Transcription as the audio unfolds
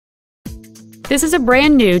This is a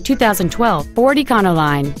brand new 2012 Ford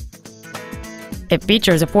ECONOLINE. It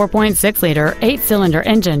features a 4.6-liter 8-cylinder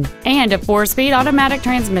engine and a 4-speed automatic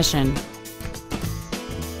transmission.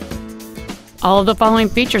 All of the following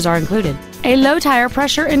features are included: a low tire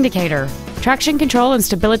pressure indicator, traction control and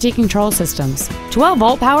stability control systems,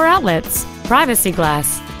 12-volt power outlets, privacy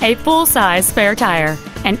glass, a full-size spare tire,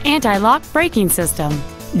 an anti-lock braking system,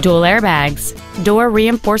 dual airbags, door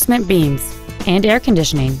reinforcement beams, and air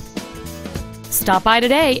conditioning. Stop by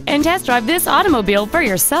today and test drive this automobile for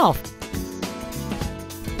yourself.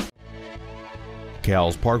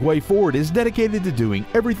 Cowles Parkway Ford is dedicated to doing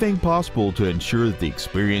everything possible to ensure that the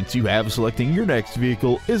experience you have selecting your next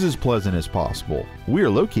vehicle is as pleasant as possible. We are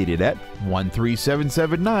located at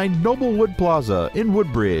 13779 Noblewood Plaza in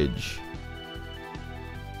Woodbridge.